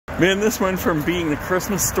Man, this went from being the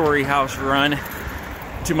Christmas Story house run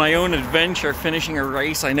to my own adventure finishing a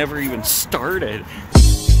race I never even started.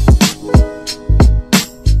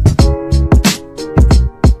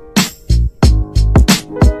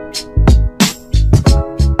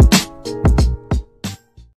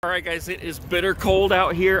 Alright guys, it is bitter cold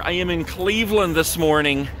out here. I am in Cleveland this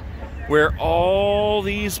morning, where all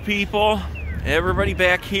these people, everybody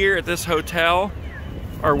back here at this hotel,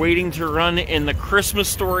 are waiting to run in the Christmas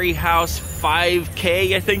Story house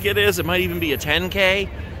 5K, I think it is. It might even be a 10K.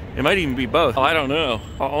 It might even be both. I don't know.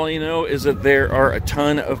 All I know is that there are a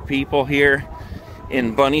ton of people here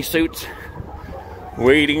in bunny suits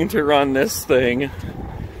waiting to run this thing.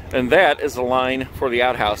 And that is the line for the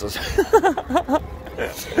outhouses.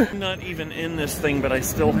 I'm not even in this thing, but I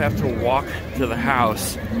still have to walk to the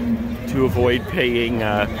house to avoid paying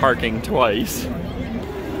parking twice.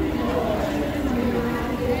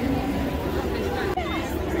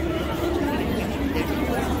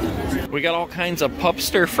 We got all kinds of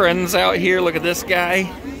pupster friends out here. Look at this guy.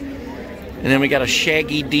 And then we got a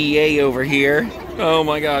shaggy DA over here. Oh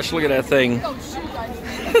my gosh, look at that thing.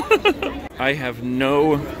 I have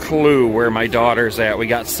no clue where my daughter's at. We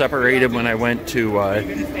got separated when I went to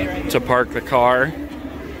park the car.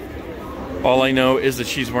 All I know is that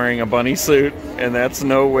she's wearing a bunny suit, and that's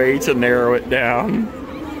no way to narrow it down.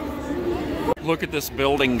 Look at this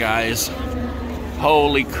building, guys.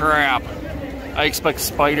 Holy crap. I expect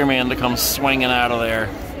Spider-Man to come swinging out of there.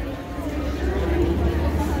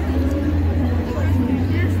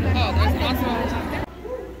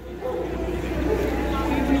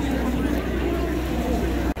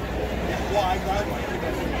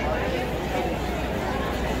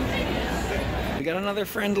 We got another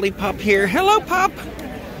friendly pup here. Hello, pup.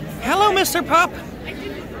 Hello, Mr. Pup.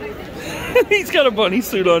 He's got a bunny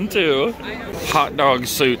suit on, too. Hot dog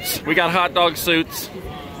suits. We got hot dog suits.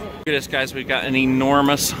 Look at this, guys. We've got an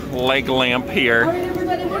enormous leg lamp here. All right,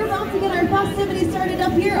 everybody, we're about to get our festivity started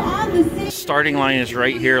up here on the city. Starting line is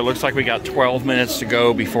right here. It looks like we got 12 minutes to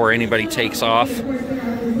go before anybody takes off.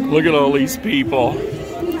 Look at all these people.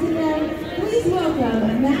 Please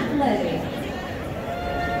welcome Matt Lay.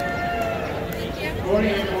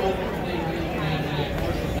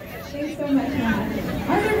 Thanks so much, Matt.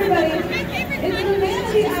 All right, everybody, it's the man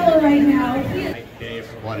of the hour right now.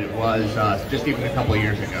 What it was just even a couple of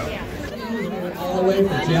years ago. All the way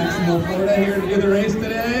from Jacksonville, Florida, here to do the race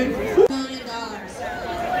today. $1 million.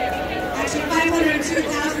 Actually,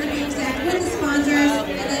 502,000 to be exact, with the sponsors,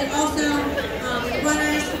 and then also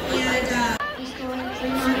runners and.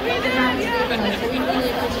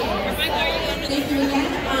 Thank you again.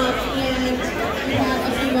 And we have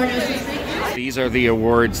a few more notes. These are the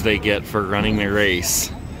awards they get for running the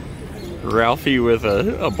race. Ralphie with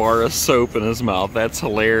a bar of soap in his mouth. That's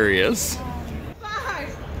hilarious.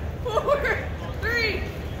 5, 4, 3,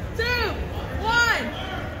 2, 1.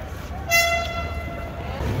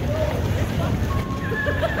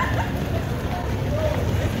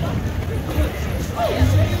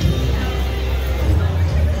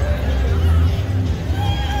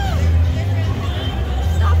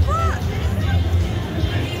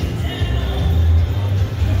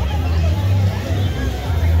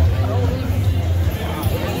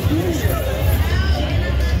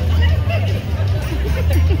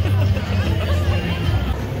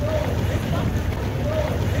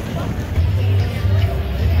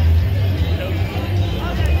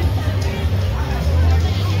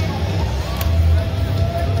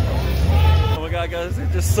 Guys,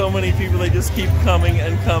 there's just so many people, they just keep coming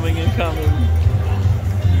and coming and coming.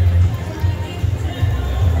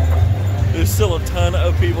 There's still a ton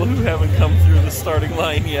of people who haven't come through the starting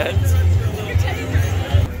line yet.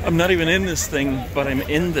 I'm not even in this thing, but I'm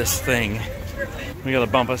in this thing. We got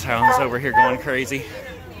the Bumpus hounds over here going crazy.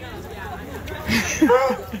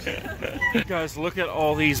 Guys, look at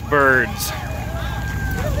all these birds.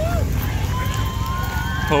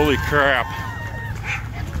 Holy crap.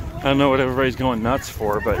 I don't know what everybody's going nuts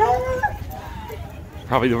for, but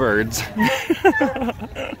probably the birds.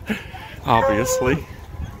 Obviously.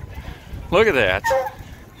 Look at that.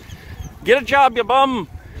 Get a job, you bum!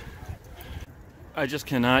 I just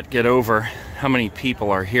cannot get over how many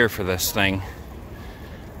people are here for this thing.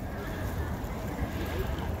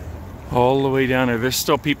 All the way down there. There's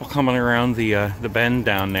still people coming around the bend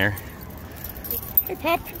down there. Hey,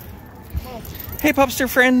 pup. Hey, pupster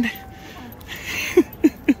friend.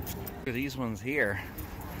 Look at these ones here.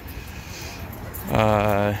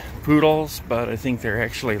 Poodles, but I think they're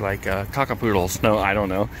actually like cockapoodles. No, I don't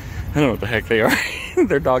know. I don't know what the heck they are.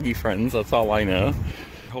 They're doggy friends, that's all I know.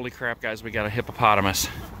 Holy crap, guys, we got a hippopotamus.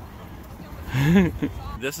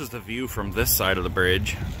 This is the view from this side of the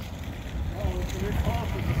bridge.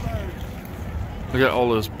 Look at all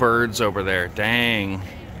those birds over there. Dang.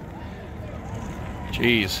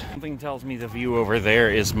 Jeez. Something tells me the view over there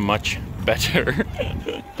is much better.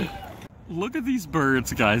 Look at these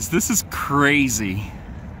birds, guys. This is crazy.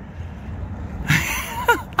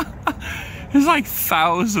 There's like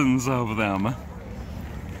thousands of them.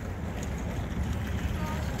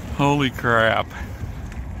 Holy crap.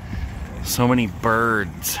 So many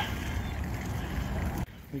birds.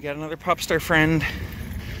 We got another pop star friend.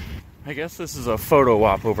 I guess this is a photo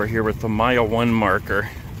op over here with the mile 1 marker.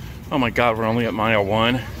 Oh my god, we're only at mile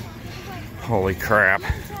 1. Holy crap.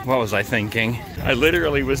 What was I thinking? I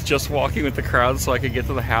literally was just walking with the crowd so I could get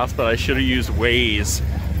to the house, but I should have used Waze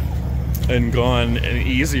and gone an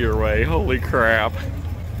easier way. Holy crap.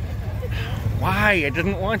 Why? I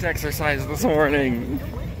didn't want to exercise this morning.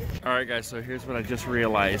 Alright guys, so here's what I just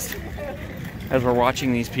realized. As we're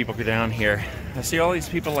watching these people go down here, I see all these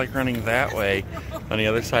people like running that way on the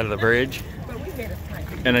other side of the bridge.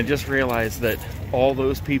 And I just realized that all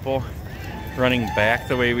those people running back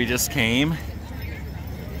the way we just came,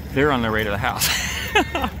 they're on their way to the house.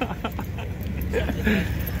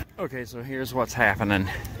 Okay, so here's what's happening.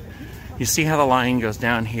 You see how the line goes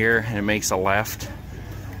down here and it makes a left?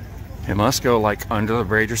 It must go like under the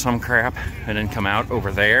bridge or some crap and then come out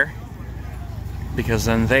over there, because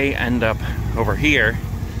then they end up over here,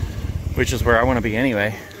 which is where I want to be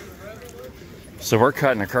anyway. So we're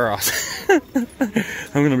cutting across. I'm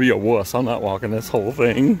gonna be a wuss. I'm not walking this whole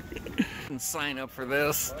thing. Sign up for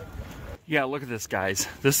this. Yeah, look at this, guys.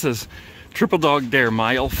 This is Triple Dog Dare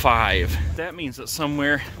Mile 5. That means that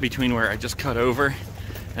somewhere between where I just cut over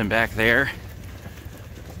and back there,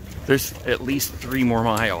 there's at least 3 more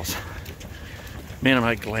miles. Man, am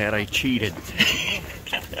I glad I cheated.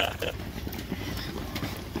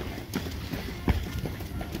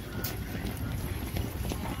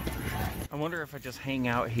 I wonder if I just hang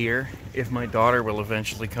out here, if my daughter will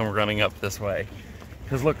eventually come running up this way.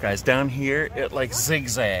 Because look guys, down here, it like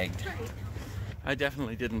zigzagged. I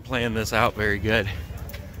definitely didn't plan this out very good.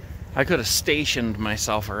 I could have stationed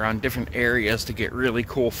myself around different areas to get really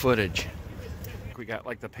cool footage. We got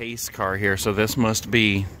like the pace car here, so this must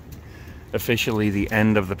be officially the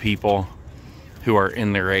end of the people who are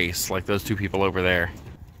in the race, like those 2 people over there.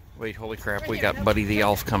 Wait, holy crap, we got Buddy the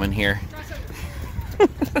Elf coming here.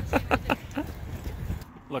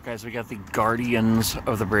 Look guys, we got the guardians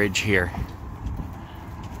of the bridge here.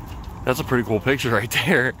 That's a pretty cool picture right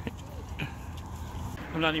there.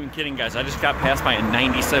 I'm not even kidding guys, I just got passed by a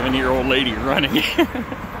 97-year-old lady running.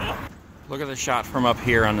 Look at the shot from up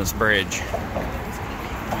here on this bridge.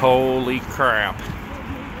 Holy crap.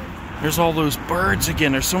 There's all those birds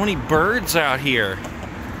again. There's so many birds out here.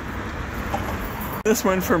 This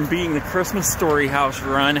went from being the Christmas Story House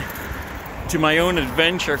run to my own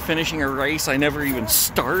adventure, finishing a race I never even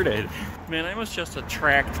started. Man, I must just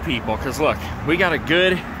attract people, because look, we got a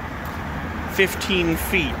good 15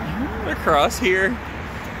 feet across here,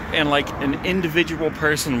 and like an individual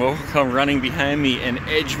person will come running behind me and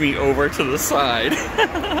edge me over to the side.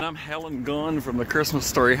 And I'm hell and gone from the Christmas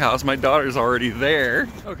Story House. My daughter's already there.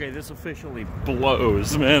 Okay, this officially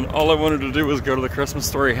blows, man. All I wanted to do was go to the Christmas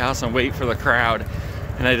Story House and wait for the crowd,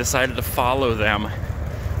 and I decided to follow them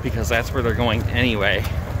because that's where they're going anyway.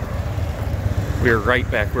 We're right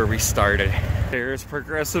back where we started. There's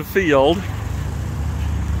Progressive Field.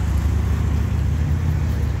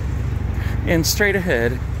 And straight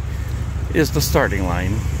ahead is the starting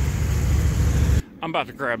line. I'm about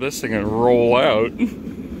to grab this thing and roll out.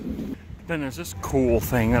 Then there's this cool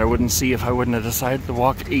thing that I wouldn't see if I wouldn't have decided to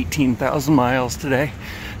walk 18,000 miles today.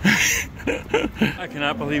 I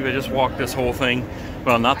cannot believe I just walked this whole thing.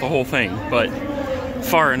 Well, not the whole thing, but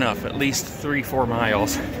far enough, at least 3-4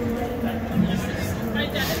 miles.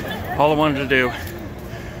 All I wanted to do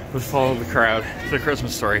was follow the crowd to the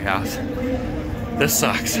Christmas Story House. This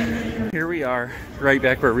sucks. Here we are, right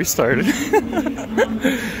back where we started.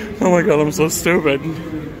 Oh my god, I'm so stupid.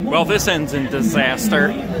 Well, this ends in disaster.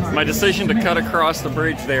 My decision to cut across the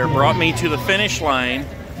bridge there brought me to the finish line,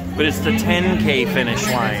 but it's the 10K finish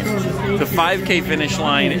line. The 5K finish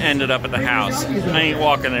line ended up at the house. I ain't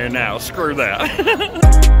walking there now, screw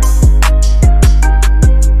that.